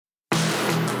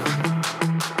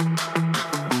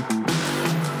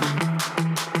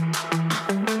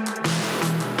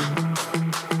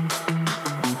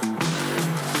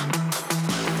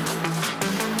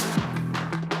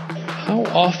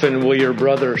often will your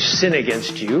brother sin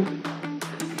against you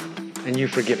and you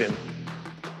forgive him?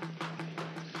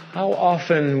 How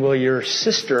often will your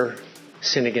sister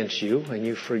sin against you and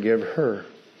you forgive her?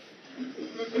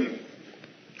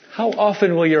 How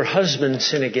often will your husband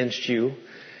sin against you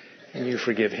and you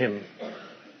forgive him?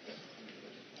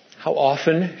 How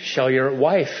often shall your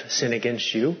wife sin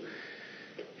against you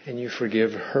and you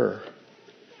forgive her?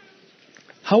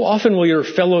 How often will your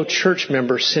fellow church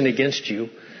member sin against you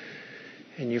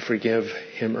and you forgive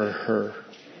him or her?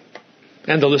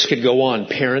 And the list could go on.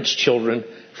 Parents, children,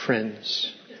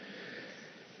 friends.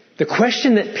 The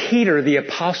question that Peter the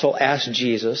apostle asked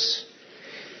Jesus,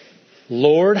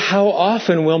 Lord, how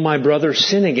often will my brother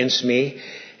sin against me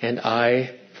and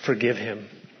I forgive him?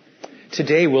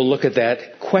 Today we'll look at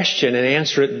that question and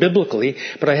answer it biblically,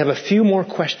 but I have a few more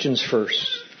questions first.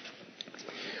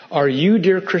 Are you,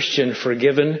 dear Christian,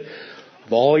 forgiven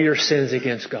of all your sins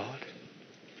against God?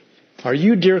 Are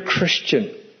you, dear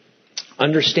Christian,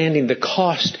 understanding the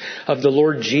cost of the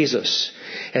Lord Jesus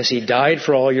as He died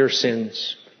for all your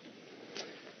sins?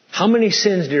 How many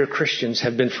sins, dear Christians,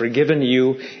 have been forgiven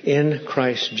you in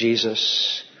Christ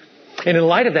Jesus? And in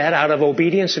light of that, out of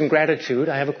obedience and gratitude,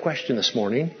 I have a question this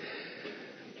morning.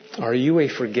 Are you a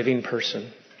forgiving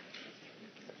person?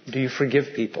 Do you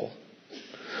forgive people?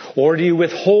 Or do you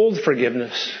withhold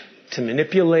forgiveness to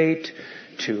manipulate,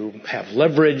 to have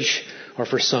leverage, or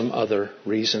for some other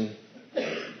reason?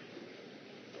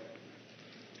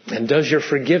 And does your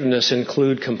forgiveness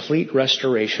include complete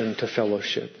restoration to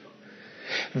fellowship?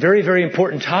 Very, very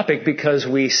important topic because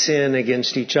we sin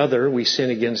against each other. We sin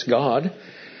against God.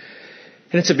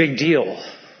 And it's a big deal.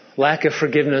 Lack of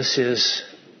forgiveness is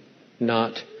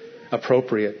not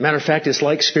appropriate. Matter of fact, it's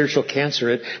like spiritual cancer.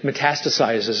 It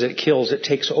metastasizes, it kills, it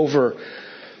takes over.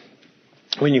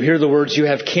 When you hear the words, you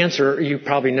have cancer, you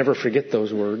probably never forget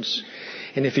those words.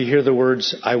 And if you hear the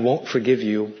words, I won't forgive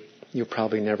you, you'll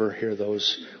probably never hear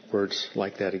those words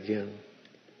like that again.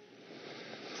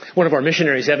 One of our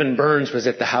missionaries, Evan Burns, was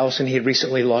at the house and he had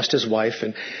recently lost his wife.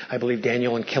 And I believe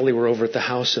Daniel and Kelly were over at the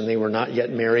house and they were not yet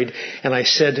married. And I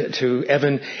said to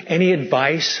Evan, any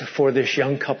advice for this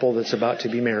young couple that's about to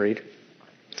be married?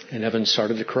 And Evan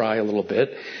started to cry a little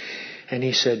bit. And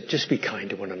he said, just be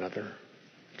kind to one another.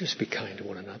 Just be kind to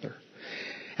one another.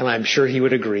 And I'm sure he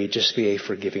would agree, just be a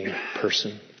forgiving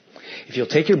person. If you'll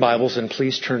take your Bibles and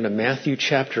please turn to Matthew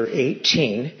chapter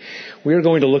 18. We are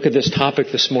going to look at this topic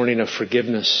this morning of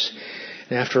forgiveness.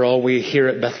 And after all, we here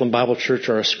at Bethlehem Bible Church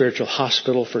are a spiritual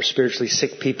hospital for spiritually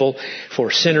sick people,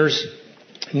 for sinners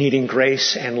needing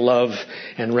grace and love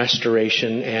and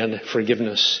restoration and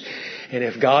forgiveness. And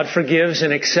if God forgives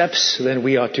and accepts, then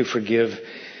we ought to forgive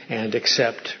and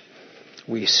accept.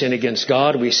 We sin against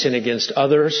God, we sin against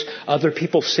others, other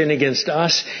people sin against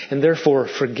us, and therefore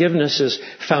forgiveness is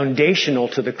foundational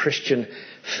to the Christian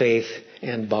faith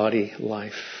and body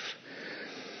life.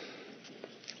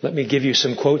 Let me give you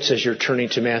some quotes as you're turning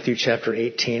to Matthew chapter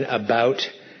 18 about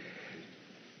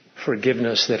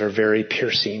forgiveness that are very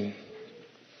piercing.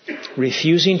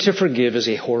 Refusing to forgive is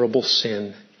a horrible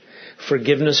sin.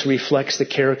 Forgiveness reflects the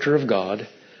character of God.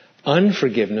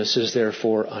 Unforgiveness is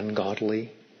therefore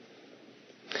ungodly.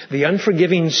 The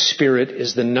unforgiving spirit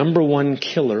is the number one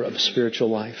killer of spiritual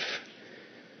life.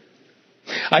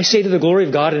 I say to the glory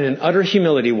of God and in utter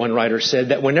humility, one writer said,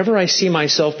 that whenever I see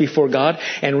myself before God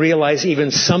and realize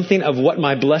even something of what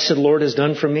my blessed Lord has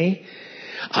done for me,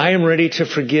 I am ready to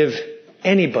forgive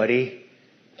anybody,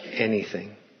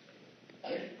 anything.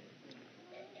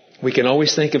 We can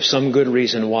always think of some good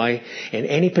reason why in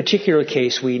any particular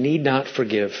case we need not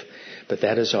forgive, but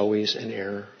that is always an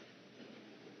error.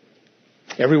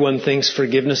 Everyone thinks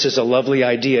forgiveness is a lovely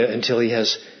idea until he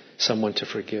has someone to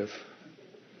forgive.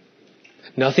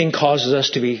 Nothing causes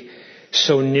us to be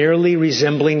so nearly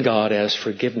resembling God as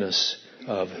forgiveness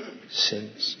of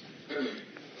sins.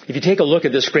 If you take a look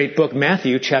at this great book,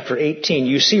 Matthew chapter 18,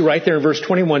 you see right there in verse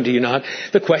 21, do you not,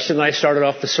 the question that I started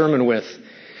off the sermon with.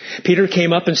 Peter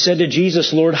came up and said to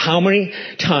Jesus, Lord, how many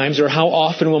times or how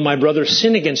often will my brother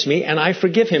sin against me and I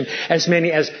forgive him? As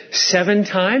many as 7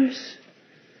 times?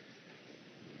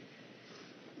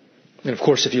 And of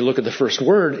course, if you look at the first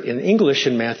word in English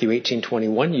in Matthew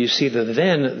 18:21, you see the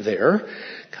then there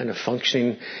kind of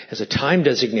functioning as a time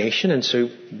designation. And so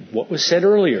what was said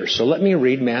earlier? So let me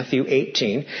read Matthew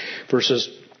 18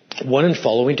 verses 1 and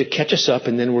following to catch us up.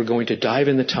 And then we're going to dive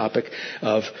in the topic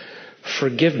of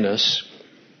forgiveness.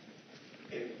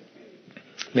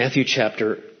 Matthew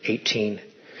chapter 18,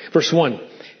 verse 1.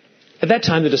 At that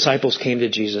time the disciples came to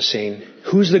Jesus saying,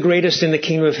 who's the greatest in the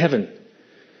kingdom of heaven?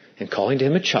 And calling to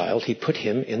him a child, he put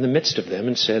him in the midst of them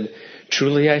and said,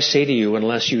 "Truly I say to you,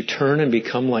 unless you turn and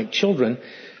become like children,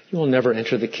 you will never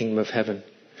enter the kingdom of heaven.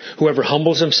 Whoever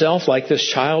humbles himself like this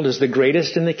child is the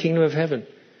greatest in the kingdom of heaven.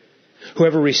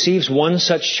 Whoever receives one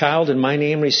such child in my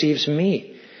name receives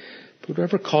me. But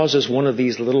whoever causes one of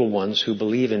these little ones who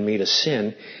believe in me to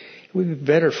sin, it would be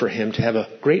better for him to have a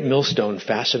great millstone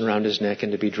fastened around his neck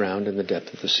and to be drowned in the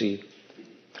depth of the sea.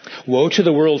 Woe to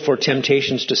the world for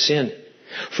temptations to sin.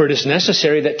 For it is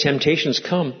necessary that temptations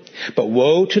come, but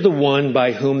woe to the one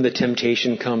by whom the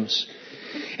temptation comes.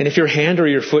 And if your hand or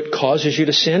your foot causes you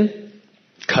to sin,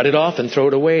 cut it off and throw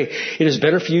it away. It is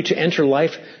better for you to enter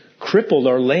life crippled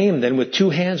or lame than with 2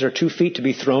 hands or 2 feet to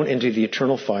be thrown into the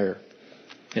eternal fire.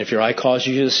 And if your eye causes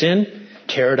you to sin,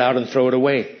 tear it out and throw it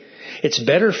away. It's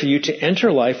better for you to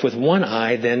enter life with 1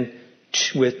 eye than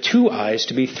with 2 eyes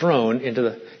to be thrown into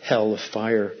the hell of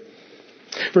fire."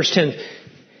 Verse 10,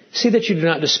 "See that you do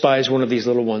not despise one of these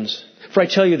little ones. For I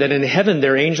tell you that in heaven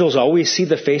their angels always see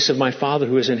the face of my Father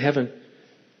who is in heaven.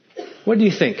 What do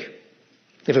you think?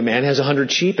 If a man has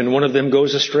 100 sheep and one of them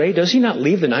goes astray, does he not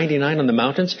leave the 99 on the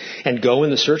mountains and go in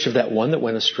the search of that one that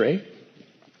went astray?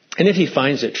 And if he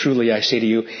finds it, truly I say to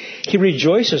you, he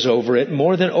rejoices over it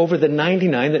more than over the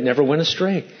 99 that never went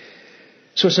astray.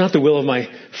 So it's not the will of my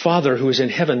Father who is in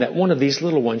heaven that one of these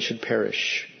little ones should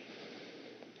perish.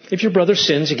 If your brother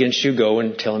sins against you, go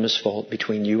and tell him his fault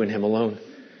between you and him alone.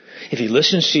 If he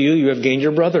listens to you, you have gained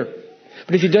your brother.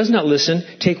 But if he does not listen,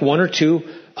 take 1 or 2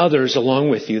 others along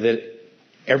with you, that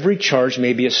every charge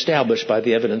may be established by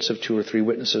the evidence of 2 or 3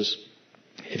 witnesses.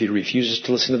 If he refuses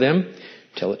to listen to them,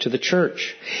 tell it to the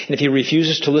church. And if he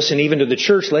refuses to listen even to the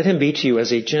church, let him be to you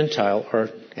as a Gentile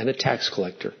and a tax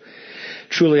collector.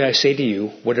 Truly I say to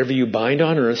you, whatever you bind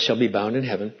on earth shall be bound in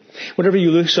heaven. Whatever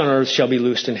you loose on earth shall be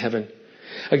loosed in heaven.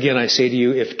 Again, I say to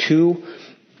you, if 2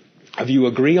 of you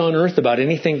agree on earth about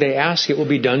anything they ask, it will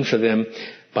be done for them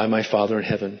by my Father in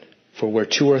heaven. For where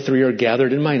 2 or 3 are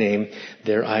gathered in my name,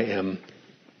 there I am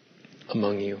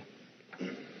among you."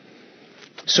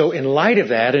 So in light of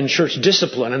that, in church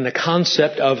discipline and the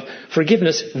concept of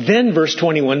forgiveness, then verse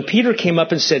 21, Peter came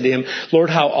up and said to him, "Lord,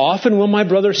 how often will my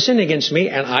brother sin against me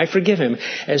and I forgive him?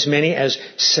 As many as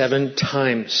 7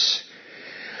 times.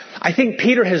 I think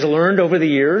Peter has learned over the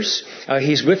years,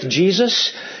 he's with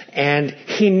Jesus, and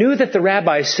he knew that the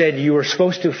rabbi said you were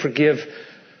supposed to forgive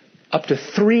up to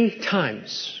 3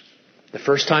 times. The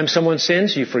first time someone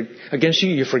sins against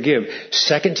you, you forgive.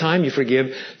 Second time, you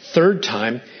forgive. Third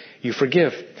time, you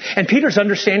forgive. And Peter's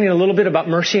understanding a little bit about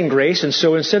mercy and grace, and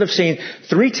so instead of saying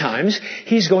 3 times,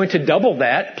 he's going to double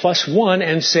that plus 1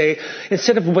 and say,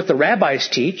 instead of what the rabbis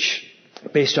teach,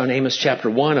 based on Amos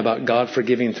chapter 1 about God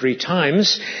forgiving 3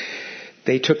 times,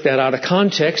 they took that out of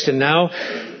context, and now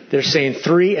they're saying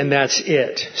 3 and that's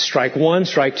it. Strike 1,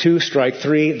 strike 2, strike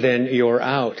 3, then you're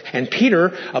out. And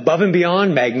Peter, above and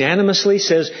beyond, magnanimously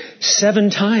says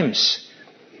 7 times.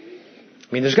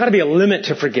 I mean, there's got to be a limit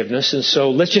to forgiveness, and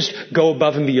so let's just go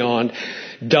above and beyond,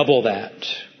 double that.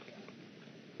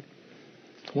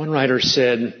 One writer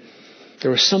said there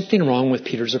was something wrong with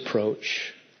Peter's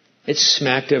approach. It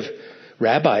smacked of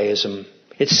rabbiism.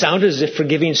 It sounded as if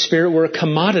forgiving spirit were a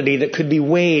commodity that could be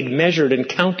weighed, measured, and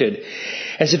counted,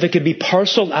 as if it could be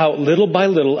parceled out little by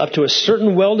little up to a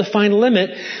certain well-defined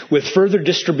limit, with further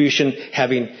distribution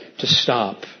having to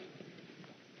stop.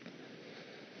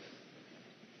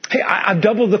 Hey, I've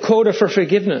doubled the quota for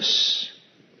forgiveness.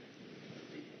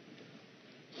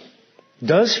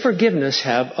 Does forgiveness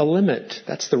have a limit?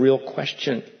 That's the real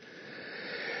question.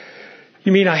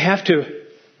 You mean I have to,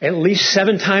 at least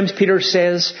 7 times, Peter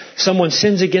says, someone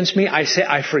sins against me, I say,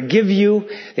 I forgive you.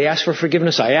 They ask for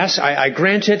forgiveness. I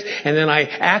grant it, and then I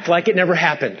act like it never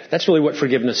happened. That's really what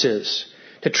forgiveness is.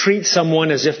 To treat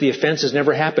someone as if the offense has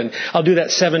never happened. I'll do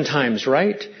that 7 times,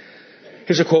 right?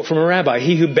 Here's a quote from a rabbi.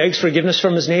 He who begs forgiveness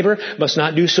from his neighbor must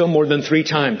not do so more than 3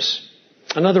 times.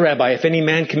 Another rabbi, if any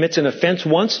man commits an offense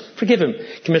once, forgive him.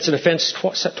 Commits an offense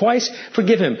twice,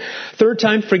 forgive him. 3rd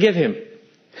time, forgive him.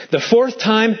 The 4th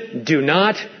time, do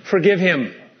not forgive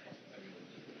him.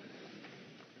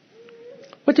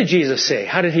 What did Jesus say?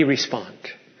 How did he respond?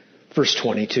 Verse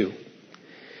 22.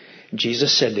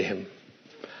 Jesus said to him,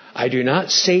 I do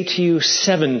not say to you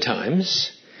 7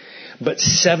 times, but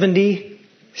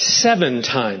 77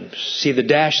 times. See the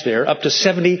dash there, up to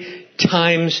 70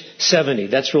 times 70.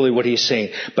 That's really what he's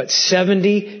saying. But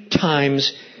 70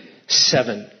 times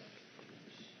 7.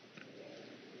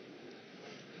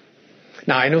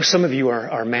 Now, I know some of you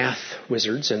are math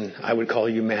wizards, and I would call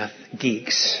you math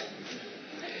geeks.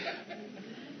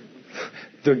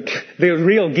 The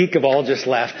real geek of all just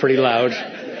laughed pretty loud.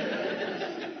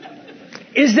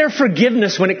 Is there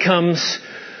forgiveness when it comes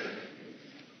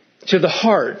to the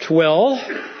heart? Well,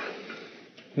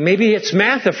 maybe it's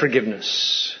math of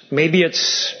forgiveness. Maybe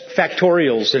it's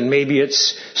factorials and maybe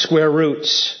it's square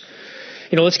roots.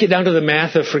 Let's get down to the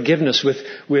math of forgiveness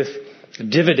with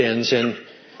dividends and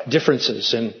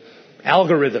differences and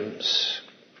algorithms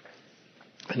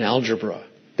and algebra.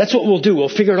 That's what we'll do. We'll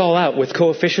figure it all out with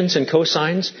coefficients and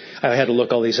cosines. I had to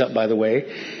look all these up, by the way.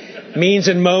 Means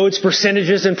and modes,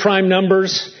 percentages and prime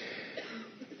numbers,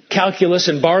 calculus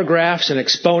and bar graphs and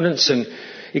exponents and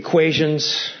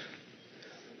equations.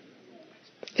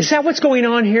 Is that what's going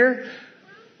on here?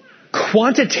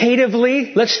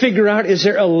 Quantitatively, let's figure out, is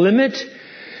there a limit?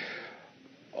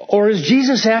 Or is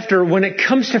Jesus after, when it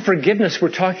comes to forgiveness, we're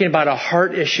talking about a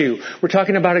heart issue. We're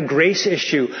talking about a grace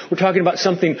issue. We're talking about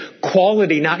something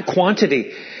quality, not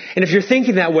quantity. And if you're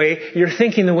thinking that way, you're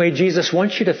thinking the way Jesus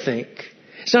wants you to think.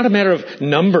 It's not a matter of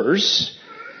numbers.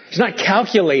 It's not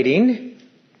calculating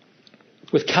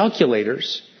with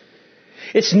calculators.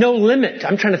 It's no limit.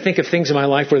 I'm trying to think of things in my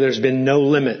life where there's been no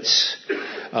limits.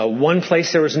 One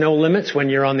place there was no limits when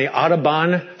you're on the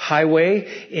Autobahn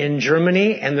highway in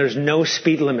Germany and there's no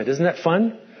speed limit. Isn't that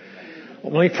fun? The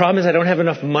only problem is I don't have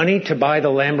enough money to buy the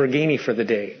Lamborghini for the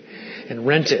day and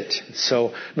rent it.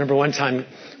 So remember one time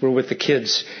we were with the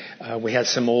kids. We had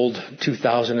some old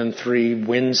 2003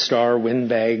 Windstar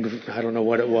Windbag. I don't know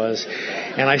what it was.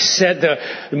 And I set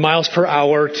the miles per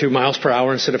hour to miles per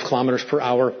hour instead of kilometers per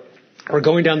hour. We're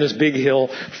going down this big hill,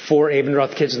 4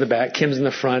 Abendroth kids in the back, Kim's in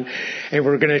the front, and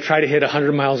we're going to try to hit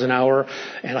 100 miles an hour,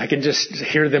 and I can just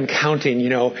hear them counting,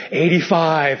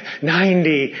 85,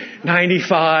 90,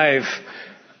 95,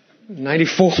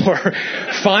 94.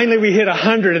 Finally we hit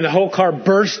 100 and the whole car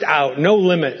burst out, no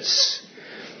limits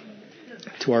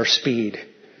to our speed.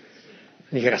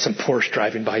 And you got some Porsche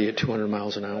driving by you at 200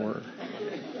 miles an hour.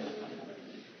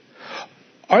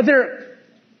 Are there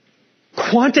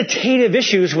quantitative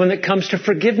issues when it comes to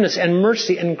forgiveness and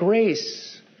mercy and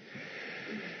grace?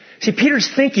 See, Peter's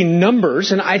thinking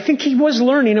numbers, and I think he was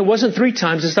learning. It wasn't 3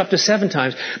 times, it's up to 7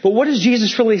 times. But what is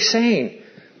Jesus really saying?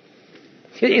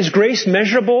 Is grace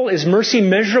measurable? Is mercy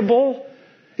measurable?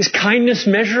 Is kindness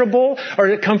measurable? Or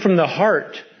does it come from the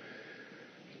heart?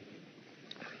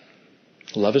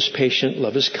 Love is patient,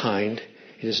 love is kind.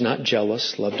 It is not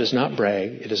jealous. Love does not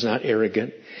brag. It is not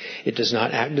arrogant. It does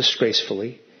not act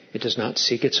disgracefully. It does not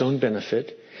seek its own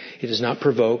benefit. It is not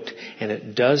provoked. And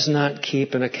it does not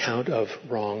keep an account of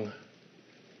wrong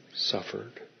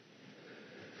suffered.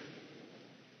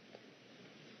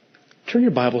 Turn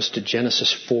your Bibles to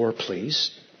Genesis 4,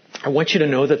 please. I want you to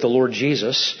know that the Lord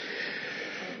Jesus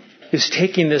is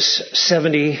taking this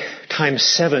 70 times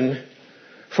 7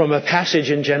 from a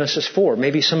passage in Genesis 4.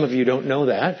 Maybe some of you don't know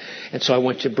that. And so I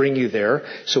want to bring you there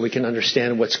so we can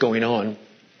understand what's going on.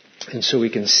 And so we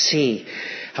can see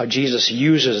how Jesus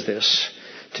uses this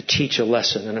to teach a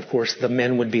lesson. And of course, the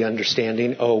men would be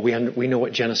understanding, we know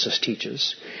what Genesis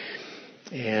teaches.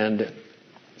 And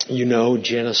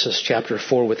Genesis chapter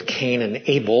 4 with Cain and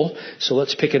Abel. So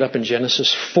let's pick it up in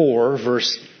Genesis 4,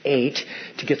 verse 8,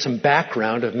 to get some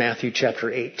background of Matthew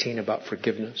chapter 18 about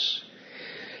forgiveness.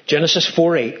 Genesis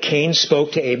 4:8, Cain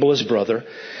spoke to Abel his brother.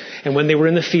 And when they were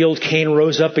in the field, Cain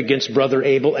rose up against brother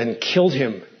Abel and killed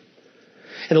him.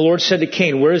 And the Lord said to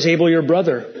Cain, "Where is Abel your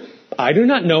brother? I do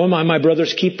not know him. I'm my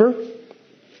brother's keeper.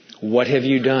 What have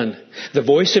you done? The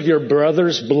voice of your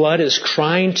brother's blood is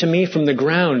crying to me from the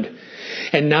ground.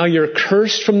 And now you're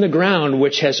cursed from the ground,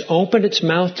 which has opened its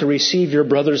mouth to receive your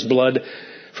brother's blood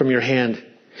from your hand.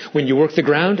 When you work the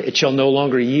ground, it shall no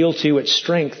longer yield to you its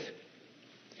strength.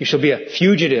 You shall be a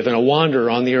fugitive and a wanderer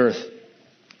on the earth."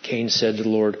 Cain said to the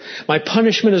Lord, "My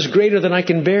punishment is greater than I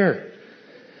can bear.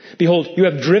 Behold, you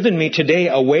have driven me today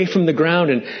away from the ground,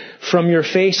 and from your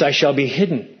face I shall be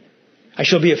hidden. I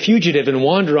shall be a fugitive and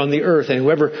wander on the earth, and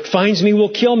whoever finds me will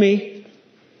kill me."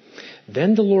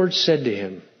 Then the Lord said to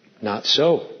him, "Not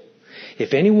so.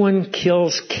 If anyone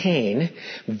kills Cain,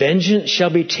 vengeance shall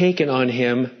be taken on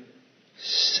him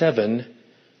 7-fold.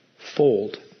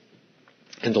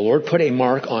 And the Lord put a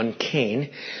mark on Cain,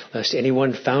 lest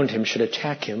anyone found him should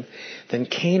attack him. Then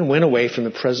Cain went away from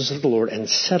the presence of the Lord and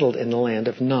settled in the land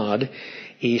of Nod,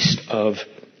 east of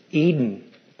Eden.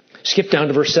 Skip down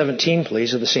to verse 17,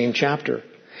 please, of the same chapter.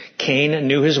 Cain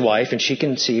knew his wife, and she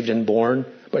conceived and bore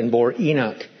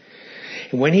Enoch.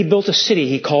 And when he built a city,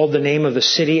 he called the name of the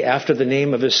city after the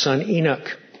name of his son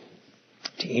Enoch.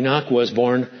 To Enoch was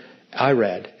born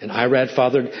Irad, and Irad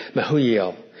fathered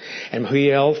Mehujael, and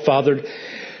Mehujael fathered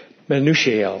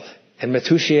Methushael, and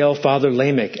Methushael fathered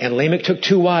Lamech. And Lamech took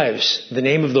 2 wives. The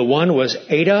name of the one was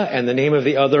Ada, and the name of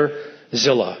the other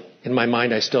Zillah. In my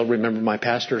mind, I still remember my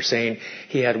pastor saying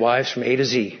he had wives from A to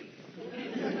Z.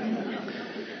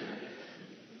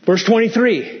 Verse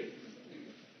 23.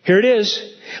 Here it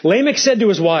is. Lamech said to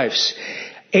his wives,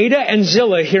 Ada and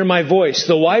Zillah hear my voice.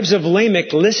 The wives of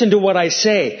Lamech listen to what I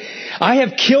say. I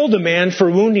have killed a man for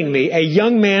wounding me, a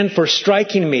young man for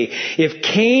striking me. If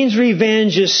Cain's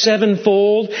revenge is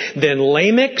sevenfold, then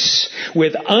Lamech's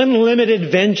with unlimited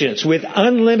vengeance, with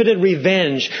unlimited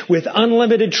revenge, with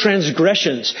unlimited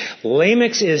transgressions.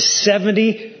 Lamech's is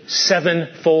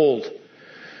 77-fold.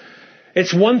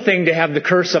 It's one thing to have the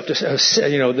curse up to,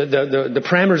 the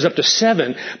parameters up to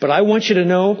 7, but I want you to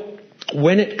know,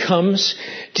 when it comes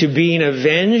to being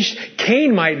avenged,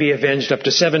 Cain might be avenged up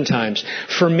to 7 times.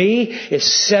 For me, it's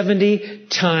 70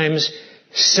 times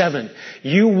 7.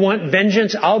 You want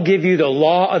vengeance? I'll give you the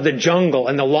law of the jungle.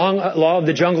 And the law of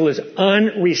the jungle is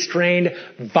unrestrained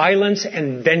violence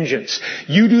and vengeance.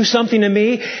 You do something to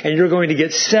me, and you're going to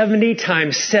get 70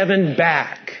 times 7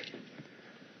 back.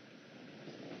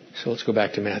 So let's go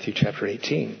back to Matthew chapter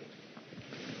 18.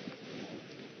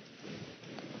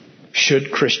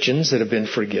 Should Christians that have been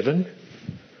forgiven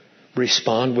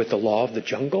respond with the law of the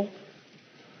jungle?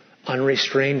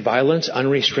 Unrestrained violence,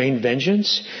 unrestrained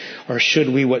vengeance? Or should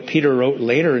we, what Peter wrote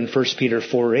later in 1 Peter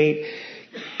 4:8,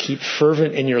 keep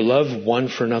fervent in your love one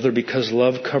for another, because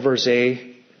love covers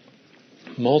a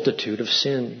multitude of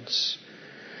sins?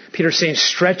 Peter's saying,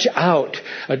 stretch out,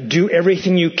 do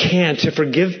everything you can to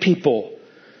forgive people.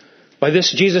 By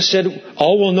this, Jesus said,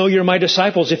 all will know you're my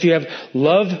disciples if you have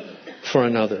love for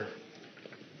another.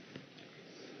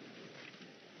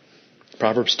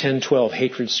 Proverbs 10:12,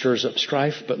 hatred stirs up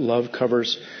strife, but love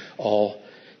covers all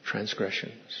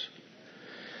transgressions.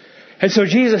 And so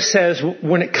Jesus says,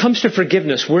 when it comes to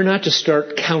forgiveness, we're not to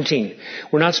start counting.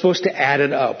 We're not supposed to add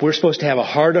it up. We're supposed to have a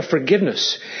heart of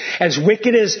forgiveness. As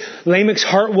wicked as Lamech's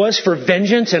heart was for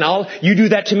vengeance, and you do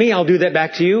that to me, I'll do that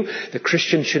back to you, the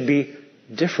Christian should be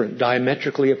different,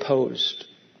 diametrically opposed.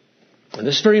 And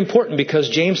this is very important because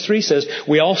James 3 says,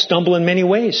 we all stumble in many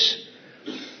ways.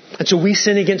 And so we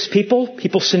sin against people,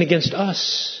 people sin against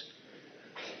us.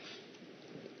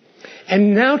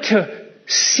 And now to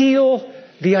seal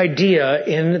the idea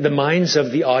in the minds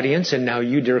of the audience, and now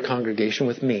you, dear congregation,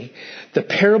 with me, the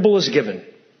parable is given.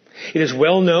 It is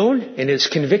well known and it's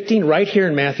convicting right here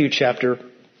in Matthew chapter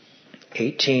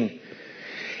 18.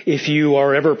 If you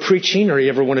are ever preaching or you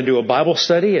ever want to do a Bible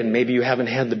study and maybe you haven't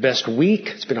had the best week,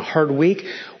 it's been a hard week,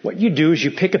 what you do is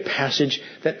you pick a passage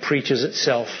that preaches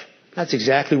itself. That's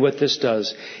exactly what this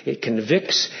does. It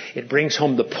convicts. It brings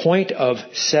home the point of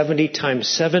 70 times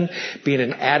 7 being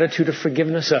an attitude of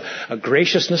forgiveness, a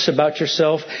graciousness about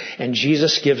yourself. And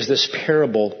Jesus gives this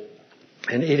parable,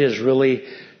 and it is really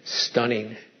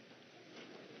stunning.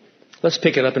 Let's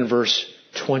pick it up in verse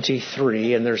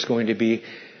 23, and there's going to be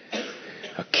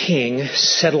a king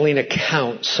settling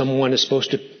accounts. Someone is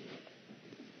supposed to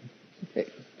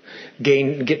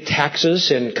get taxes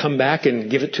and come back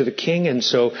and give it to the king. And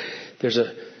so there's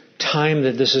a time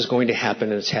that this is going to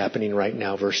happen, and it's happening right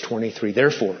now. Verse 23.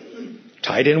 Therefore,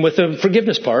 tied in with the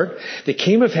forgiveness part, the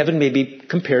kingdom of heaven may be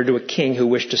compared to a king who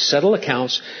wished to settle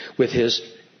accounts with his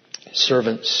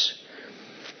servants.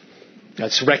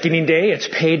 It's reckoning day. It's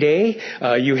payday.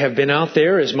 You have been out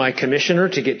there as my commissioner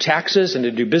to get taxes and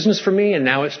to do business for me, and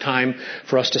now it's time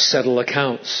for us to settle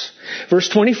accounts. Verse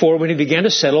 24, when he began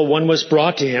to settle, one was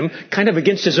brought to him, kind of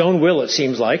against his own will, it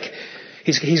seems like.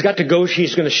 He's got to go.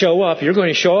 He's going to show up. You're going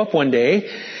to show up one day.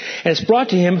 And it's brought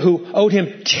to him who owed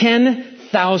him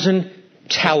 10,000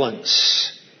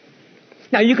 talents.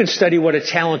 Now, you can study what a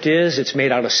talent is. It's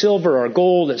made out of silver or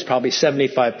gold. It's probably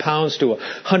 75 pounds to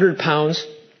 100 pounds.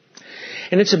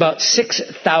 And it's about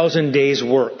 6,000 days'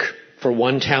 work for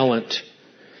one talent.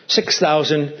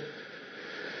 6,000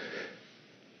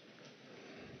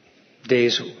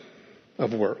 days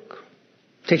of work.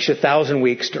 Takes you 1,000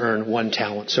 weeks to earn one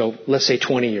talent. So let's say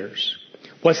 20 years.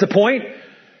 What's the point?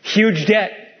 Huge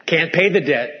debt. Can't pay the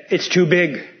debt. It's too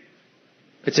big.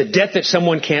 It's a debt that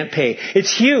someone can't pay.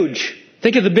 It's huge.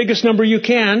 Think of the biggest number you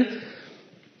can.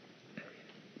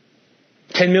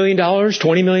 $10 million,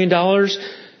 $20 million.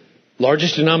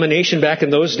 Largest denomination back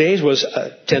in those days was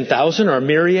 10,000 or a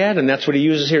myriad, and that's what he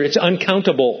uses here. It's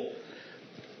uncountable.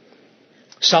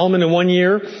 Solomon in 1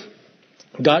 year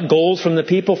got gold from the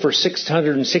people for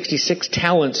 666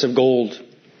 talents of gold.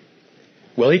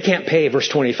 Well, he can't pay. Verse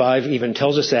 25 even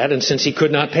tells us that. And since he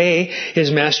could not pay,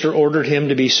 his master ordered him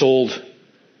to be sold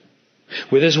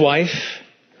with his wife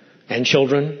and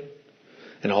children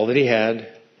and all that he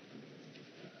had.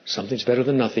 Something's better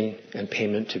than nothing, and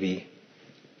payment to be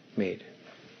made.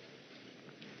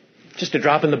 Just a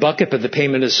drop in the bucket, but the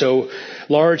payment is so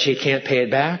large he can't pay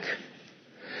it back.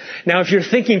 Now, if you're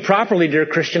thinking properly, dear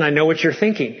Christian, I know what you're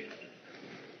thinking.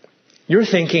 You're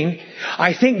thinking,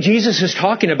 I think Jesus is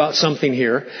talking about something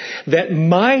here, that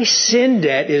my sin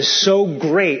debt is so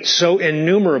great, so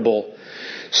innumerable,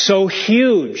 so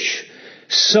huge,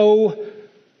 so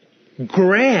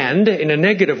grand in a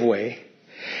negative way.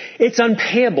 It's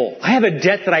unpayable. I have a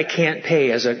debt that I can't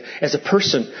pay as a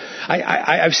person.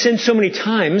 I've sinned so many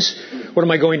times. What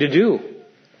am I going to do?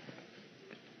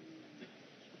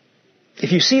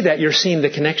 If you see that, you're seeing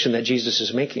the connection that Jesus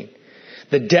is making.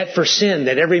 The debt for sin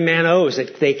that every man owes,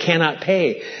 that they cannot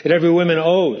pay, that every woman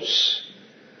owes.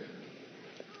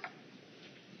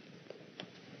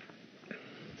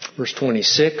 Verse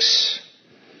 26.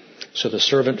 So the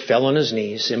servant fell on his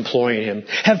knees, imploring him,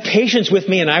 have patience with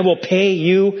me and I will pay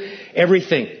you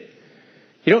everything.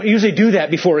 You don't usually do that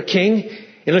before a king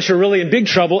unless you're really in big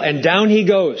trouble, and down he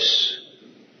goes.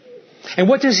 And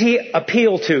what does he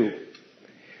appeal to?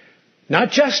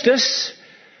 Not justice,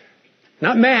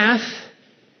 not math,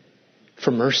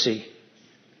 for mercy,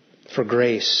 for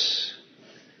grace,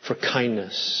 for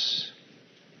kindness.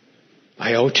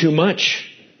 I owe too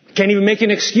much. Can't even make an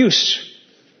excuse.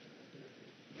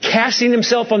 Casting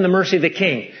himself on the mercy of the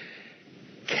king.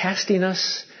 Casting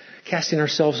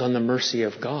ourselves on the mercy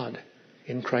of God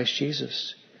in Christ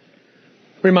Jesus.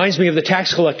 Reminds me of the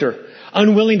tax collector.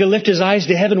 Unwilling to lift his eyes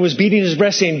to heaven, was beating his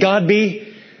breast saying, God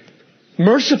be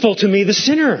merciful to me, the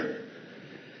sinner.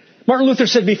 Martin Luther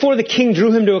said before the king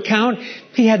drew him to account,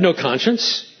 he had no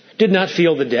conscience, did not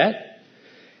feel the debt.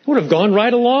 Would have gone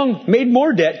right along, made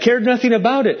more debt, cared nothing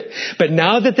about it. But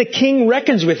now that the king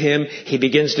reckons with him, he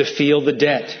begins to feel the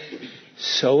debt.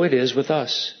 So it is with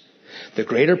us. The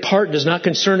greater part does not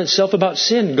concern itself about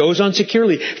sin, goes on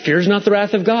securely, fears not the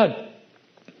wrath of God.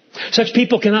 Such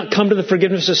people cannot come to the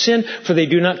forgiveness of sin, for they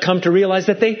do not come to realize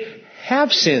that they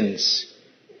have sins.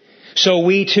 So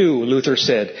we too, Luther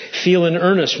said, feel in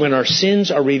earnest when our sins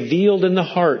are revealed in the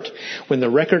heart, when the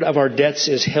record of our debts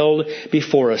is held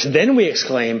before us. Then we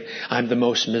exclaim, I'm the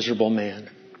most miserable man.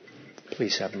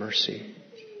 Please have mercy.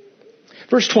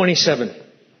 Verse 27.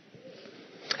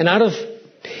 And out of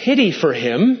pity for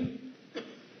him,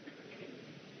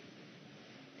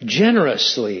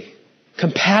 generously,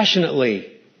 compassionately,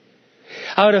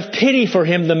 out of pity for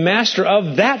him, the master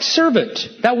of that servant,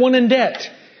 that one in debt,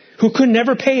 who could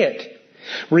never pay it,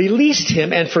 released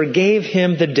him and forgave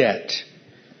him the debt.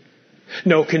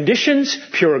 No conditions,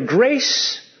 pure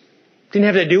grace. Didn't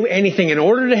have to do anything in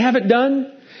order to have it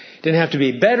done. Didn't have to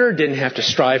be better. Didn't have to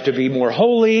strive to be more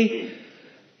holy.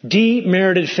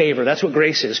 Demerited favor. That's what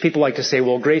grace is. People like to say,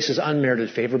 well, grace is unmerited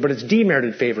favor, but it's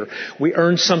demerited favor. We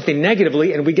earn something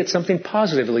negatively and we get something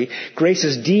positively. Grace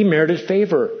is demerited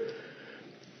favor.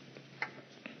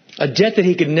 A debt that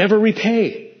he could never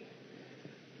repay.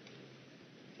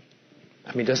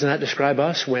 I mean, doesn't that describe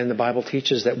us when the Bible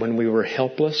teaches that when we were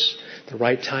helpless, the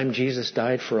right time Jesus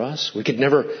died for us? We could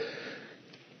never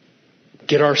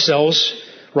get ourselves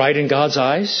right in God's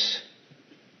eyes.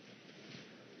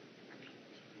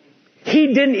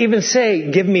 He didn't even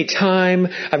say, give me time,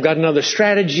 I've got another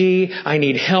strategy, I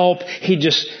need help. He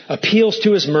just appeals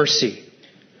to his mercy,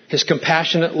 his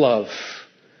compassionate love.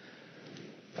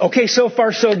 Okay, so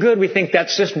far so good. We think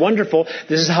that's just wonderful.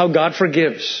 This is how God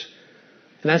forgives.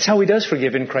 And that's how he does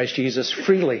forgive in Christ Jesus,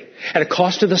 freely. At a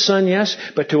cost to the Son, yes,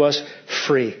 but to us,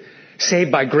 free.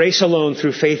 Saved by grace alone,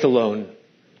 through faith alone.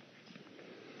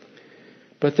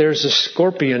 But there's a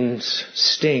scorpion's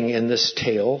sting in this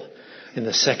tale, in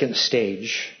the second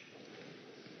stage.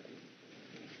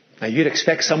 Now, you'd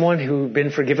expect someone who'd been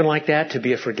forgiven like that to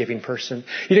be a forgiving person.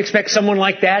 You'd expect someone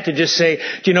like that to just say,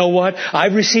 do you know what?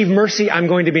 I've received mercy, I'm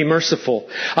going to be merciful.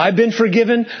 I've been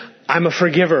forgiven, I'm a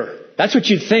forgiver. That's what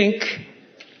you'd think.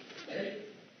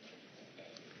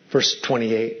 Verse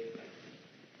 28.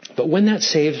 But when that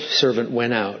saved servant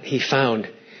went out,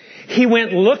 he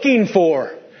went looking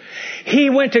for. He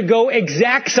went to go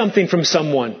exact something from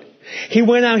someone. He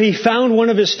went out, he found one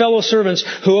of his fellow servants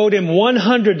who owed him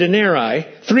 100 denarii,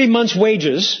 3 months'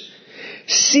 wages.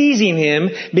 Seizing him,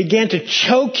 began to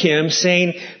choke him,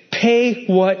 saying, pay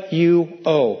what you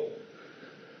owe.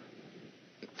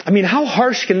 I mean, how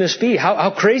harsh can this be?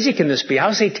 How crazy can this be?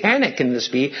 How satanic can this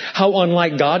be? How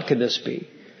unlike God can this be?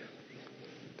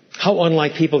 How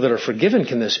unlike people that are forgiven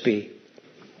can this be?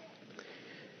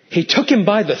 He took him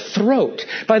by the throat.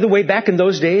 By the way, back in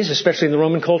those days, especially in the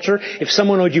Roman culture, if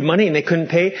someone owed you money and they couldn't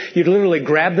pay, you'd literally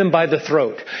grab them by the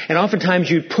throat. And oftentimes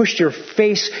you'd push your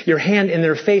hand in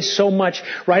their face so much,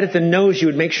 right at the nose, you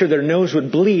would make sure their nose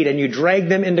would bleed, and you drag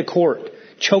them into court,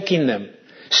 choking them,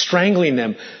 strangling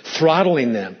them,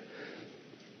 throttling them.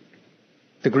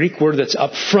 The Greek word that's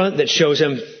up front that shows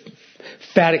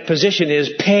emphatic position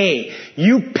is pay.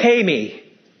 You pay me.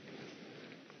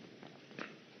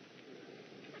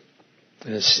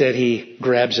 And instead he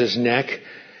grabs his neck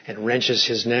and wrenches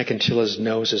his neck until his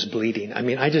nose is bleeding. I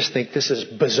mean, I just think this is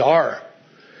bizarre.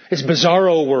 It's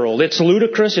bizarro world. It's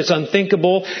ludicrous. It's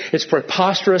unthinkable. It's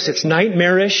preposterous. It's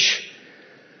nightmarish.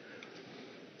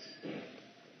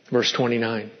 Verse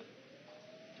 29.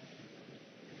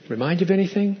 Remind you of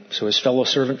anything? So his fellow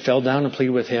servant fell down and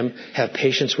pleaded with him, have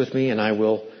patience with me and I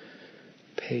will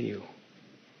pay you.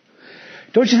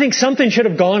 Don't you think something should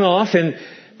have gone off in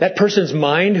that person's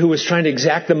mind who was trying to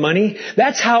exact the money?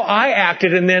 That's how I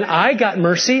acted, and then I got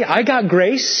mercy. I got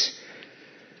grace.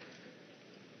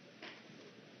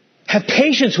 Have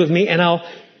patience with me and I'll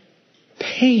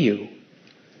pay you.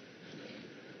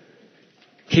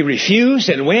 He refused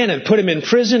and went and put him in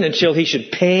prison until he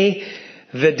should pay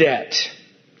the debt.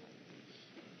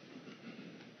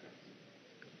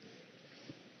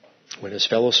 When his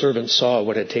fellow servants saw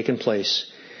what had taken place,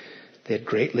 they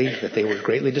were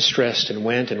greatly distressed and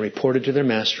went and reported to their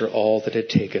master all that had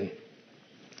taken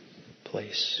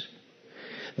place.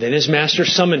 Then his master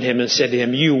summoned him and said to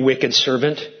him, you wicked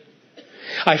servant,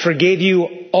 I forgave you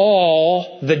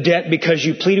all the debt because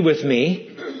you pleaded with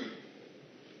me.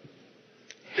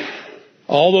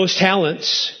 All those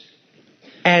talents.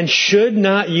 And should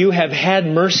not you have had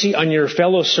mercy on your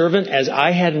fellow servant as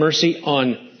I had mercy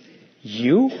on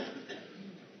you?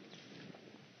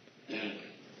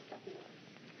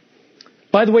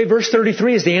 By the way, verse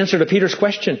 33 is the answer to Peter's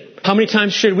question. How many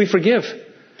times should we forgive?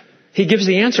 He gives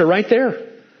the answer right there.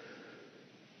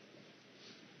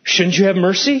 Shouldn't you have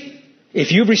mercy?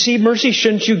 If you've received mercy,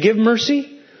 shouldn't you give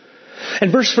mercy?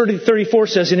 And verse 34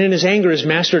 says, and in his anger his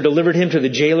master delivered him to the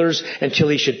jailers until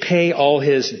he should pay all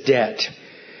his debt.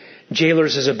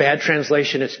 Jailers is a bad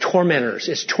translation. It's tormentors.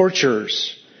 It's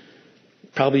torturers.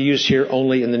 Probably used here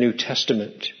only in the New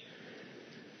Testament.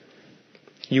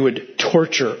 You would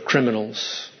torture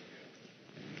criminals.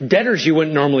 Debtors you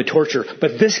wouldn't normally torture.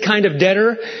 But this kind of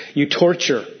debtor, you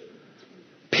torture.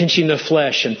 Pinching the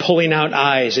flesh and pulling out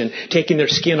eyes and taking their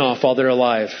skin off while they're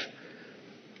alive.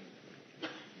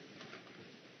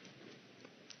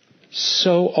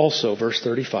 So also, verse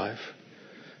 35,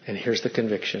 and here's the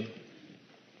conviction.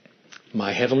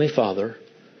 My heavenly Father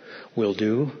will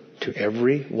do to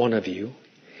every one of you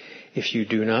if you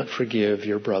do not forgive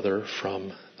your brother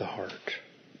from the heart.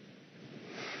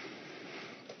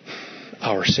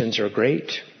 Our sins are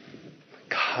great.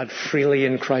 God freely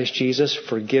in Christ Jesus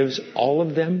forgives all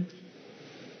of them.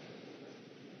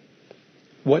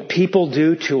 What people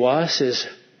do to us is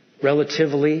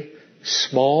relatively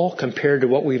small compared to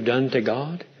what we've done to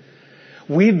God.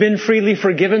 We've been freely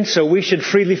forgiven, so we should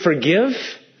freely forgive.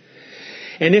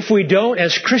 And if we don't,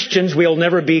 as Christians, we'll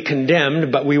never be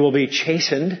condemned, but we will be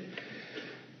chastened.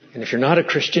 And if you're not a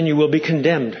Christian, you will be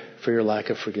condemned for your lack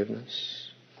of forgiveness.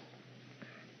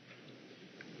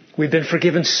 We've been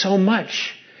forgiven so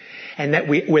much, and that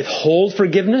we withhold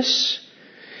forgiveness.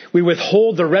 We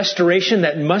withhold the restoration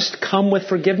that must come with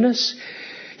forgiveness.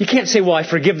 You can't say, well, I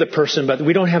forgive the person, but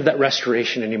we don't have that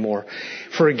restoration anymore.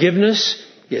 Forgiveness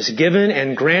is given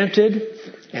and granted,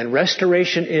 and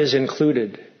restoration is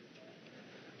included.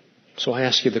 So I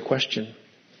ask you the question,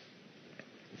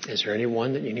 is there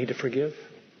anyone that you need to forgive?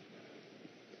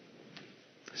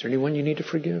 Is there anyone you need to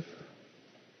forgive?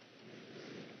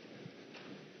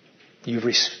 You've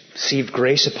received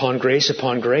grace upon grace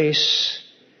upon grace.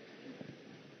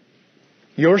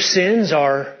 Your sins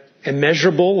are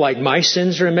immeasurable, like my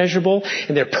sins are immeasurable,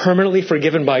 and they're permanently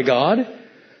forgiven by God.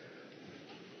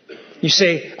 You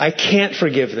say, I can't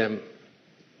forgive them.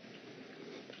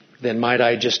 Then might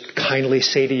I just kindly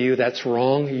say to you, that's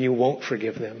wrong. You won't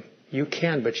forgive them. You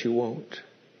can, but you won't.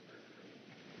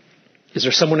 Is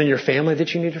there someone in your family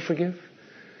that you need to forgive?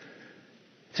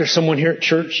 Is there someone here at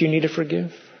church you need to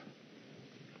forgive?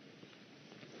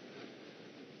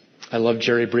 I love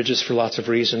Jerry Bridges for lots of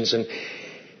reasons, and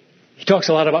he talks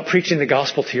a lot about preaching the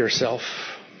gospel to yourself.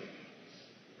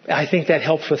 I think that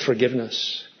helps with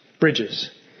forgiveness. Bridges.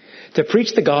 To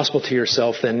preach the gospel to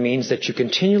yourself then means that you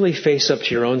continually face up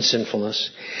to your own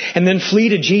sinfulness and then flee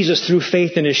to Jesus through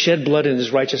faith in His shed blood and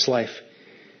His righteous life.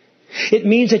 It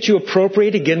means that you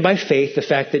appropriate again by faith the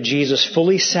fact that Jesus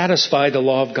fully satisfied the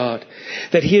law of God,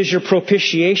 that He is your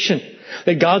propitiation,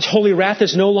 that God's holy wrath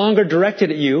is no longer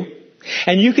directed at you,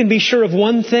 and you can be sure of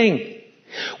one thing.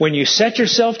 When you set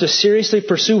yourself to seriously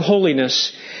pursue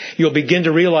holiness, you'll begin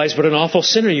to realize what an awful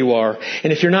sinner you are.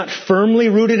 And if you're not firmly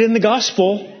rooted in the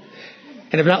gospel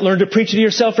and have not learned to preach it to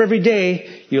yourself every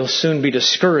day, you'll soon be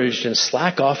discouraged and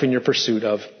slack off in your pursuit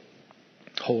of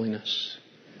holiness.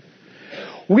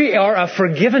 We are a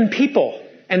forgiven people,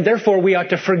 and therefore we ought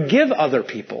to forgive other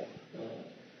people.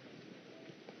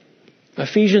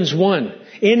 Ephesians 1.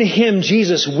 In Him,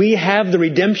 Jesus, we have the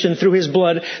redemption through His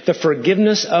blood, the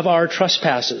forgiveness of our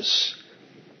trespasses.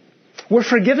 We're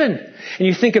forgiven. And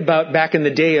you think about back in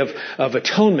the day of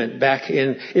atonement, back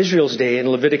in Israel's day in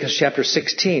Leviticus chapter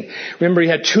 16. Remember, he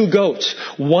had 2 goats.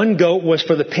 One goat was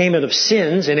for the payment of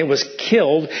sins, and it was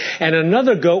killed. And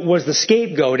another goat was the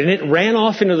scapegoat, and it ran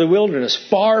off into the wilderness,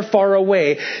 far, far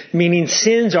away, meaning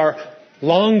sins are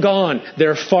long gone.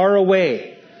 They're far away.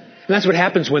 And that's what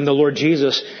happens when the Lord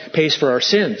Jesus pays for our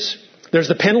sins. There's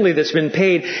the penalty that's been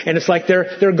paid, and it's like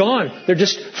they're gone. They're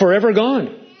just forever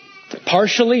gone.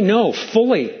 Partially? No.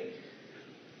 Fully.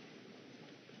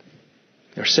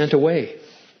 They're sent away.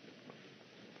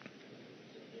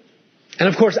 And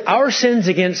of course, our sins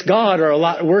against God are a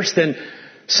lot worse than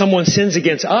someone's sins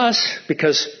against us,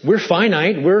 because we're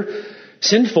finite, we're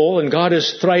sinful, and God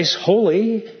is thrice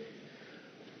holy.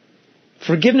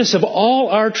 Forgiveness of all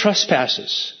our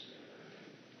trespasses.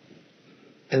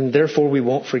 And therefore we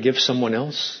won't forgive someone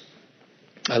else.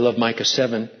 I love Micah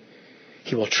 7.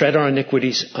 He will tread our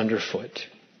iniquities underfoot.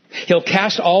 He'll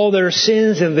cast all their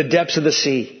sins in the depths of the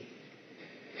sea.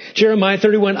 Jeremiah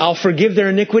 31, I'll forgive their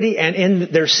iniquity, and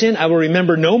in their sin I will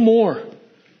remember no more.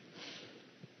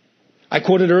 I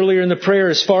quoted earlier in the prayer,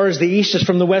 as far as the east is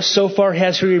from the west, so far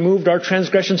has He removed our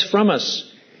transgressions from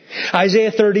us.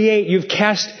 Isaiah 38, you've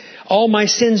cast all my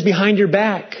sins behind your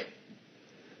back.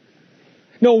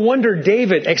 No wonder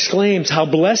David exclaims, how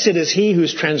blessed is he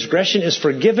whose transgression is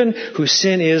forgiven, whose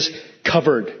sin is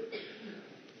covered.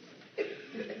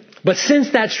 But since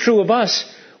that's true of us,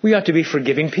 we ought to be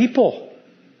forgiving people.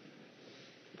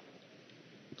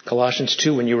 Colossians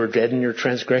 2, when you were dead in your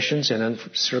transgressions and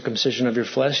uncircumcision of your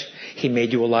flesh, He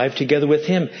made you alive together with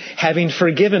Him, having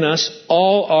forgiven us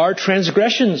all our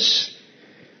transgressions.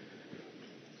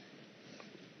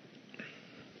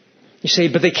 You say,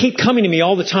 but they keep coming to me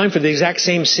all the time for the exact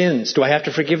same sins. Do I have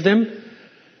to forgive them?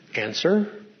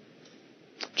 Answer.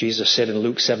 Jesus said in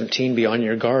Luke 17, be on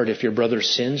your guard. If your brother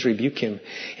sins, rebuke him.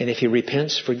 And if he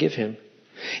repents, forgive him.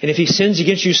 And if he sins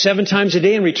against you 7 times a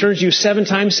day and returns you 7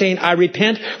 times saying, I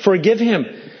repent, forgive him.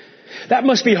 That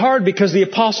must be hard, because the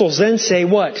apostles then say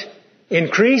what?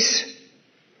 Increase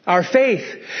our faith.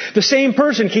 The same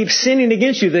person keeps sinning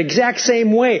against you the exact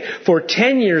same way for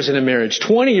 10 years in a marriage,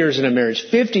 20 years in a marriage,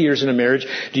 50 years in a marriage.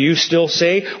 Do you still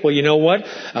say, well, you know what?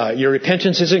 Your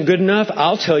repentance isn't good enough.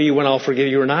 I'll tell you when I'll forgive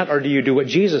you or not. Or do you do what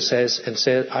Jesus says and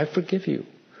say, I forgive you?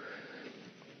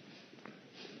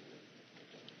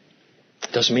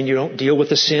 Doesn't mean you don't deal with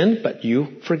the sin, but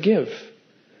you forgive.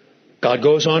 God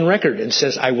goes on record and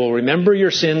says, I will remember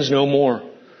your sins no more.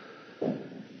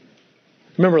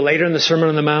 Remember later in the Sermon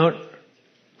on the Mount,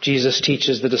 Jesus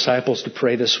teaches the disciples to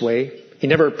pray this way. He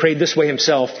never prayed this way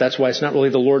Himself. That's why it's not really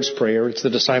the Lord's Prayer. It's the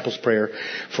disciples' prayer.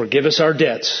 Forgive us our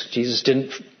debts. Jesus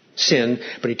didn't sin,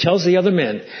 but He tells the other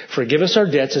men, forgive us our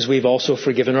debts as we've also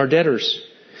forgiven our debtors.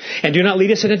 And do not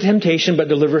lead us into temptation, but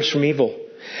deliver us from evil.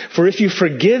 For if you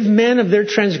forgive men of their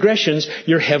transgressions,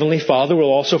 your heavenly Father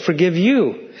will also forgive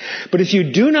you. But if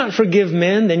you do not forgive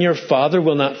men, then your Father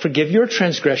will not forgive your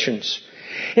transgressions.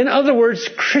 In other words,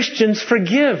 Christians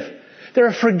forgive. They're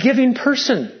a forgiving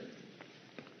person.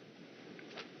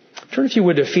 Turn, if you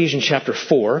would, to Ephesians chapter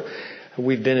 4.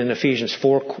 We've been in Ephesians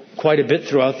 4 quite a bit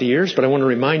throughout the years, but I want to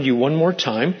remind you one more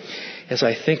time as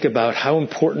I think about how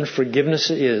important forgiveness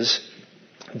is.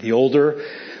 The older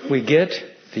we get,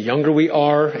 the younger we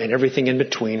are, and everything in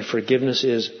between, forgiveness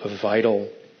is vital.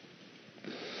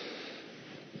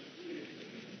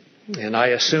 And I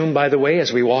assume, by the way,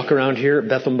 as we walk around here at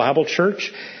Bethlehem Bible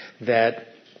Church, that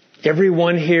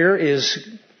everyone here is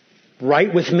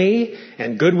right with me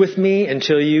and good with me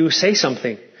until you say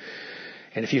something.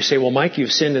 And if you say, well, Mike,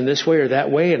 you've sinned in this way or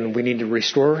that way, and we need to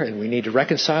restore and we need to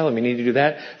reconcile and we need to do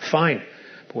that, fine.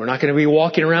 But we're not going to be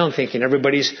walking around thinking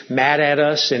everybody's mad at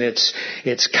us and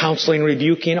it's counseling,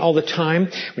 rebuking all the time.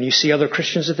 When you see other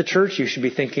Christians at the church, you should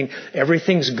be thinking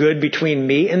everything's good between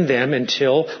me and them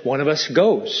until one of us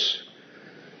goes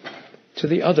to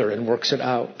the other and works it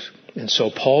out. And so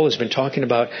Paul has been talking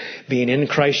about being in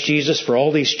Christ Jesus for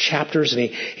all these chapters, and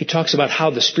he talks about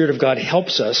how the Spirit of God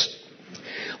helps us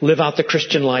live out the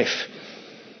Christian life.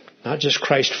 Not just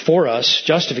Christ for us,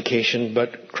 justification,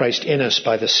 but Christ in us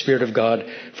by the Spirit of God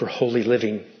for holy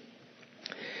living.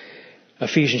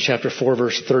 Ephesians chapter 4,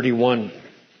 verse 31.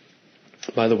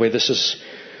 By the way,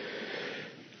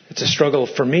 it's a struggle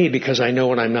for me because I know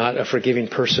when I'm not a forgiving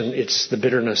person, it's the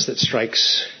bitterness that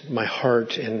strikes my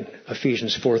heart. And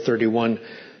Ephesians 4:31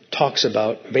 talks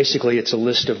about, basically it's a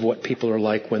list of what people are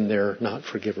like when they're not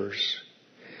forgivers.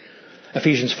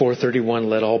 Ephesians 4:31,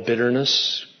 let all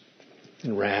bitterness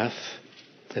and wrath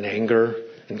and anger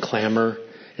and clamor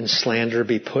and slander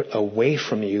be put away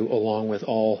from you along with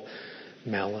all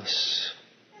malice.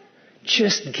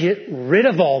 Just get rid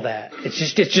of all that.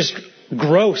 It's just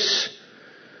gross.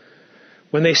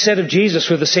 When they said of Jesus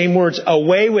with the same words,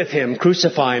 away with him,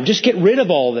 crucify him, just get rid of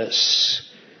all this.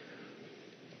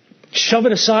 Shove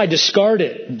it aside, discard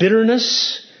it.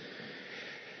 Bitterness.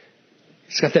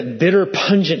 It's got that bitter,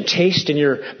 pungent taste in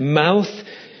your mouth,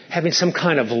 having some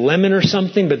kind of lemon or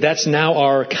something, but that's now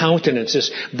our countenance,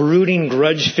 this brooding,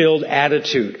 grudge-filled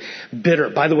attitude. Bitter.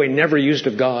 By the way, never used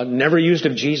of God, never used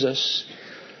of Jesus.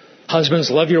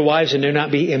 Husbands, love your wives and do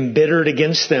not be embittered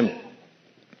against them.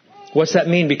 What's that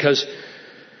mean? Because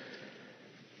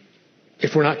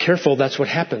if we're not careful, that's what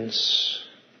happens.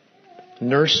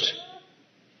 Nursed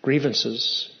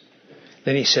grievances.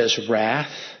 Then he says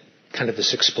wrath, kind of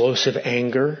this explosive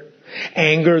anger.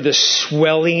 Anger, the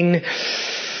swelling,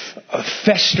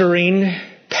 festering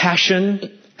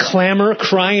passion. Clamor,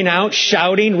 crying out,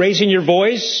 shouting, raising your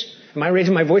voice. Am I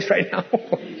raising my voice right now?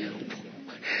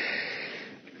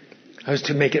 I was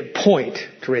to make it point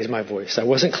to raise my voice. I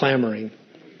wasn't clamoring.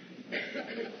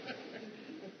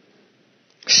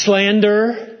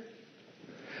 Slander.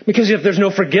 Because if there's no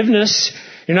forgiveness,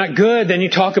 you're not good, then you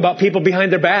talk about people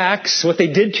behind their backs, what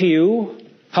they did to you,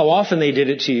 how often they did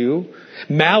it to you.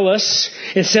 Malice.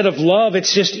 Instead of love,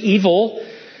 it's just evil.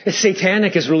 It's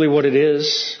satanic is really what it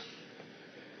is.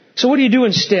 So what do you do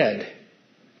instead?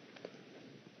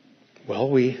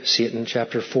 Well, we see it in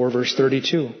chapter 4, verse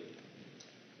 32.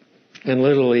 And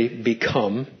literally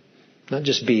become, not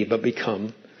just be, but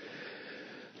become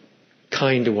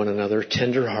kind to one another,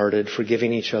 tender-hearted,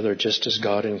 forgiving each other just as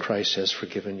God in Christ has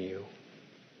forgiven you.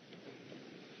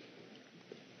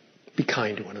 Be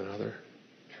kind to one another.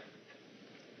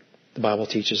 The Bible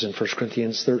teaches in 1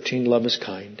 Corinthians 13, love is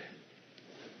kind,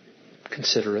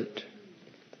 considerate,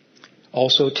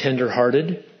 also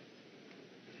tender-hearted,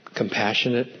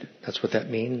 compassionate. That's what that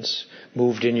means.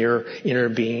 Moved in your inner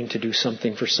being to do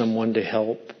something for someone, to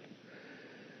help.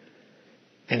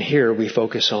 And here we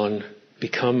focus on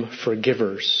become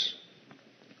forgivers.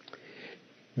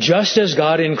 Just as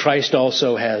God in Christ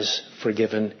also has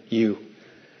forgiven you.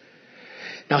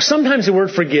 Now sometimes the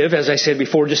word forgive, as I said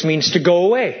before, just means to go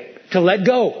away, to let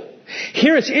go.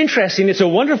 Here it's interesting. It's a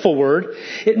wonderful word.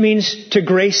 It means to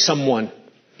grace someone.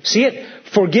 See it?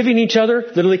 Forgiving each other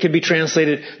literally could be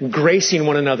translated gracing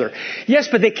one another. Yes,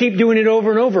 but they keep doing it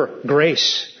over and over.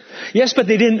 Grace. Yes, but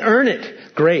they didn't earn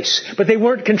it. Grace. But they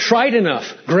weren't contrite enough.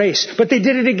 Grace. But they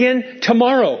did it again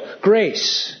tomorrow.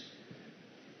 Grace.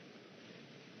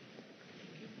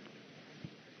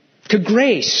 To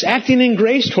grace. Acting in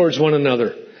grace towards one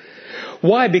another.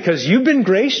 Why? Because you've been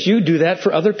graced, you do that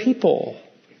for other people.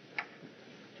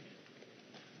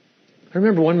 I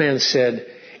remember one man said,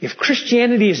 if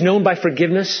Christianity is known by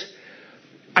forgiveness,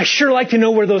 I sure like to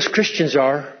know where those Christians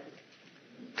are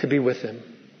to be with them.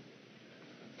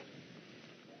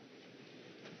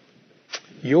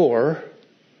 Your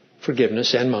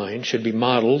forgiveness and mine should be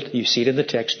modeled, you see it in the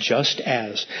text, just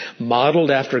as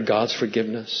modeled after God's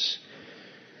forgiveness.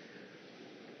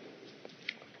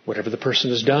 Whatever the person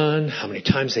has done, how many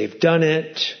times they've done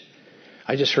it.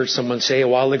 I just heard someone say a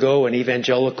while ago, an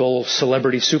evangelical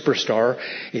celebrity superstar,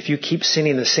 if you keep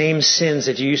sinning the same sins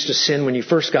that you used to sin when you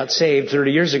first got saved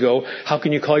 30 years ago, how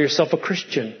can you call yourself a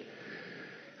Christian?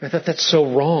 I thought that's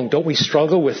so wrong. Don't we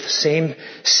struggle with the same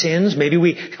sins? Maybe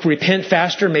we repent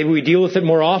faster. Maybe we deal with it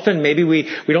more often. Maybe we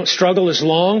don't struggle as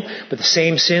long. But the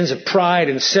same sins of pride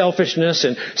and selfishness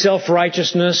and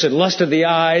self-righteousness and lust of the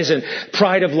eyes and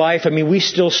pride of life, I mean, we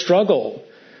still struggle.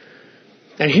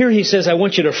 And here he says, I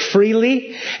want you to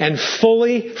freely and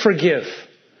fully forgive.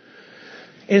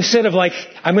 Instead of like,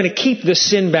 I'm going to keep this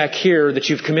sin back here that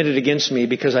you've committed against me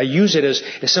because I use it as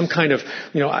some kind of,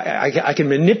 I can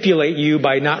manipulate you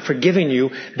by not forgiving you.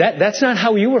 That's not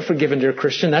how you were forgiven, dear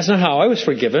Christian. That's not how I was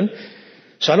forgiven.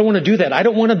 So I don't want to do that. I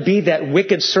don't want to be that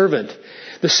wicked servant.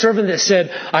 The servant that said,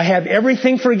 I have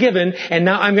everything forgiven and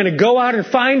now I'm going to go out and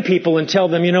find people and tell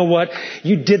them, you know what?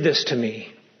 You did this to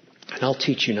me. And I'll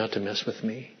teach you not to mess with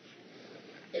me.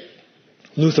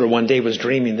 Luther one day was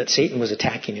dreaming that Satan was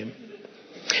attacking him.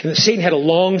 And that Satan had a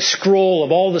long scroll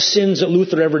of all the sins that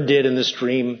Luther ever did in this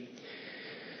dream.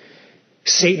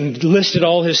 Satan listed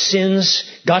all his sins,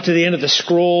 got to the end of the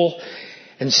scroll,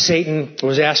 and Satan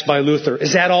was asked by Luther,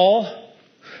 is that all?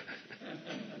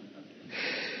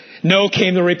 No,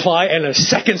 came the reply, and a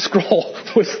second scroll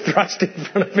was thrust in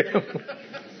front of him.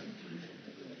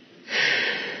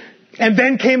 And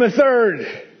then came a third.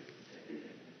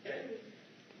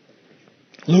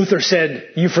 Luther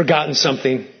said, you've forgotten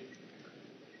something.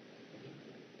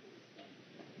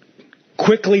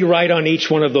 quickly write on each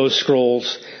one of those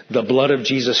scrolls, the blood of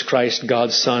Jesus Christ,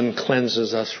 God's Son,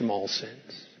 cleanses us from all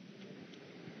sins.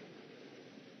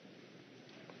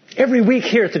 Every week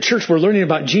here at the church, we're learning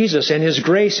about Jesus and His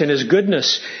grace and His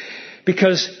goodness,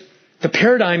 because the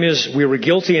paradigm is we were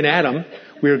guilty in Adam,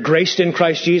 we were graced in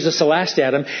Christ Jesus, the last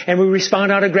Adam, and we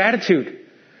respond out of gratitude.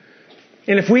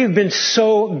 And if we have been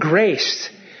so graced,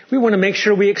 we want to make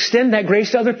sure we extend that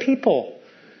grace to other people.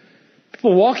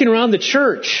 People walking around the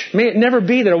church, may it never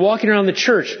be that are walking around the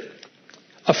church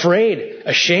afraid,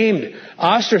 ashamed,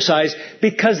 ostracized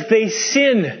because they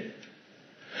sin.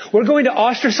 We're going to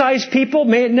ostracize people,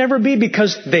 may it never be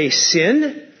because they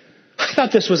sin. I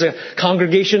thought this was a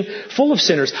congregation full of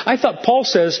sinners. I thought Paul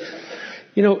says,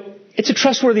 it's a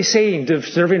trustworthy saying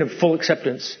deserving of full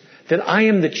acceptance, that I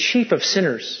am the chief of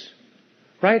sinners,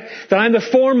 right? That I'm the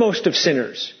foremost of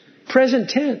sinners. Present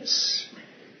tense.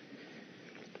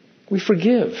 We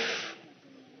forgive.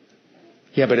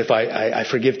 Yeah, but if I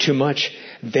forgive too much,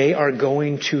 they are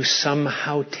going to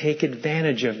somehow take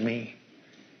advantage of me.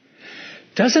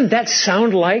 Doesn't that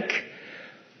sound like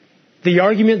the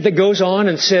argument that goes on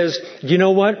and says, you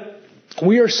know what?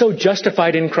 We are so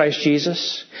justified in Christ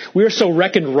Jesus. We are so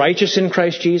reckoned righteous in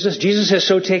Christ Jesus. Jesus has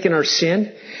so taken our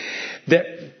sin that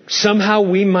somehow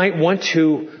we might want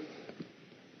to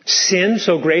sin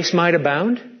so grace might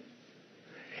abound.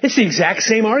 It's the exact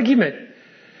same argument.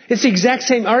 It's the exact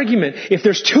same argument. If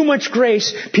there's too much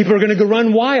grace, people are going to go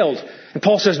run wild. And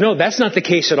Paul says, no, that's not the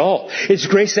case at all. It's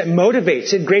grace that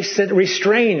motivates. It's grace that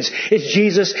restrains. It's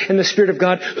Jesus and the Spirit of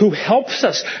God who helps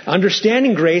us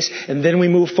understanding grace, and then we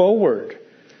move forward.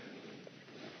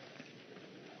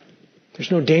 There's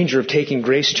no danger of taking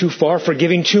grace too far,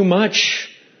 forgiving too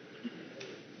much.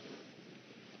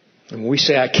 And when we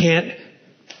say, I can't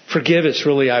forgive, it's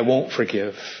really, I won't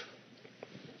forgive.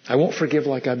 I won't forgive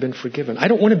like I've been forgiven. I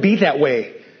don't want to be that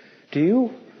way. Do you?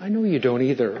 I know you don't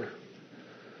either.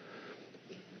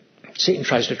 Satan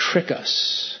tries to trick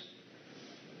us.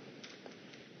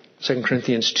 2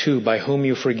 Corinthians 2, by whom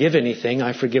you forgive anything,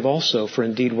 I forgive also. For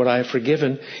indeed what I have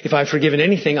forgiven, if I have forgiven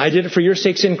anything, I did it for your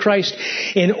sakes in Christ,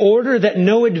 in order that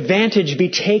no advantage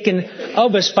be taken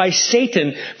of us by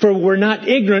Satan, for we're not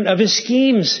ignorant of his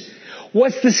schemes.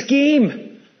 What's the scheme?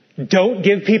 Don't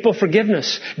give people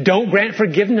forgiveness. Don't grant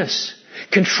forgiveness.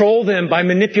 Control them by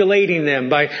manipulating them,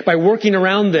 by working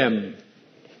around them.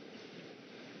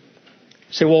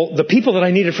 Say, well, the people that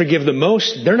I need to forgive the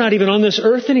most, they're not even on this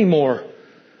earth anymore.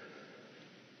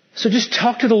 So just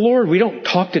talk to the Lord. We don't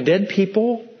talk to dead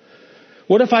people.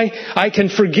 What if I can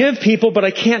forgive people, but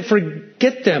I can't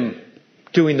forget them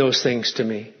doing those things to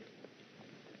me?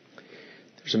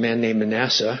 There's a man named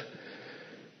Manasseh,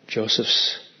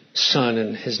 Joseph's son,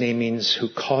 and his name means who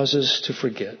causes to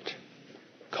forget.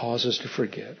 Causes to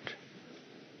forget.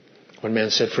 One man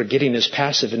said, forgetting is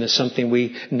passive and is something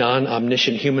we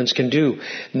non-omniscient humans can do.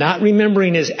 Not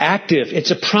remembering is active.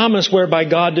 It's a promise whereby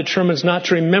God determines not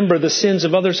to remember the sins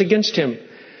of others against Him.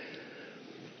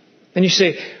 And you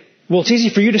say, well, it's easy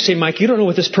for you to say, Mike, you don't know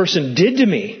what this person did to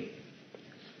me.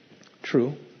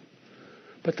 True.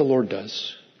 But the Lord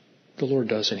does. The Lord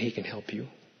does, and He can help you.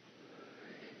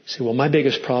 You say, well, my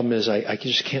biggest problem is I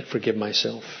just can't forgive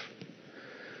myself.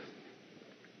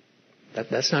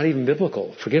 That's not even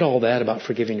biblical. Forget all that about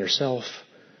forgiving yourself.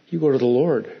 You go to the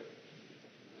Lord.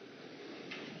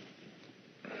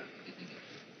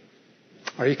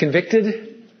 Are you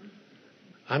convicted?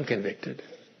 I'm convicted.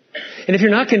 And if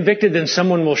you're not convicted, then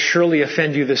someone will surely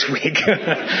offend you this week.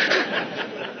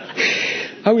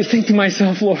 I would think to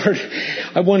myself, Lord,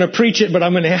 I want to preach it, but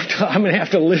I'm going to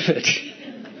have to live it.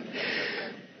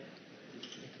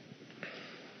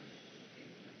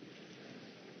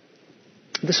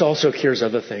 This also cures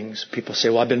other things. People say,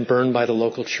 well, I've been burned by the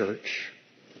local church.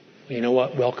 Well, you know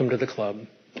what? Welcome to the club.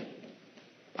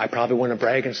 I probably want to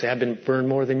brag and say, I've been burned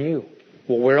more than you.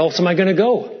 Well, where else am I going to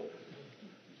go?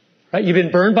 Right? You've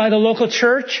been burned by the local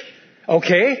church?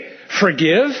 Okay.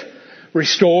 Forgive,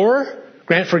 restore,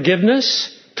 grant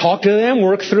forgiveness, talk to them,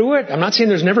 work through it. I'm not saying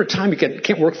there's never a time you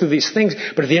can't work through these things,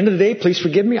 but at the end of the day, please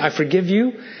forgive me. I forgive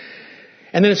you.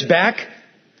 And then it's back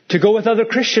to go with other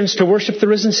Christians to worship the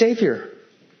risen Savior.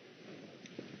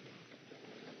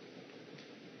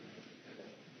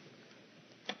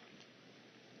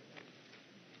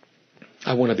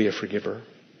 I want to be a forgiver.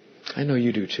 I know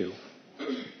you do too.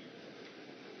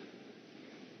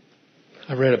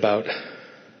 I read about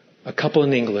a couple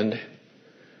in England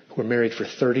who were married for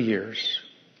 30 years.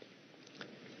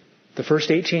 The first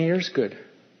 18 years, good.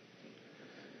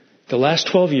 The last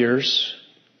 12 years,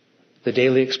 the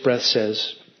Daily Express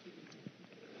says,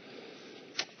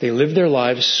 they lived their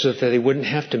lives so that they wouldn't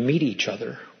have to meet each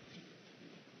other.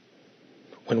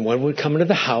 When one would come into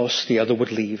the house, the other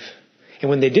would leave. And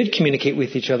when they did communicate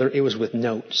with each other, it was with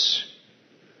notes.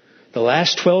 The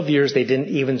last 12 years, they didn't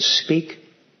even speak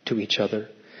to each other.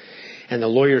 And the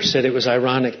lawyer said it was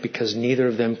ironic because neither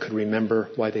of them could remember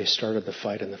why they started the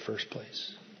fight in the first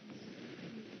place.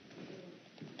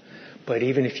 But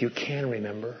even if you can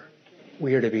remember,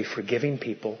 we are to be forgiving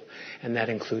people, and that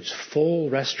includes full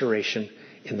restoration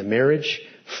in the marriage,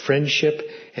 friendship,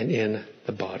 and in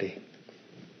the body.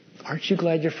 Aren't you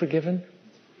glad you're forgiven?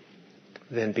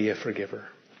 Then be a forgiver.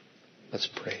 Let's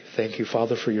pray. Thank you,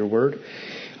 Father, for your word.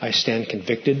 I stand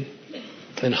convicted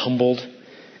and humbled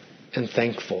and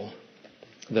thankful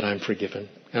that I'm forgiven.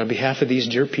 And on behalf of these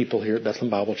dear people here at Bethlehem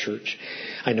Bible Church,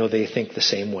 I know they think the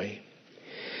same way.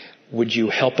 Would you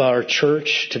help our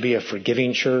church to be a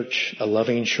forgiving church, a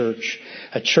loving church,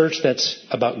 a church that's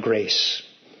about grace?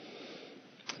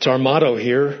 It's our motto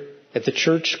here at the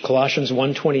church, Colossians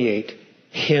 1:28.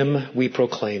 Him we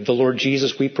proclaim. The Lord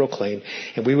Jesus we proclaim.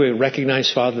 And we will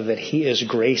recognize, Father, that He is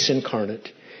grace incarnate.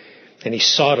 And He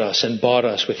sought us and bought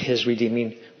us with His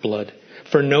redeeming blood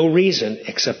for no reason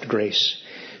except grace.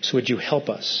 So would you help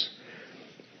us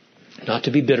not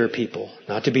to be bitter people,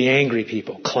 not to be angry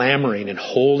people, clamoring and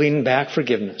holding back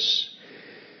forgiveness,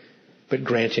 but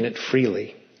granting it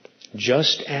freely,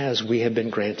 just as we have been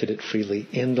granted it freely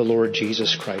in the Lord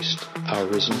Jesus Christ, our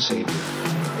risen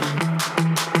Savior.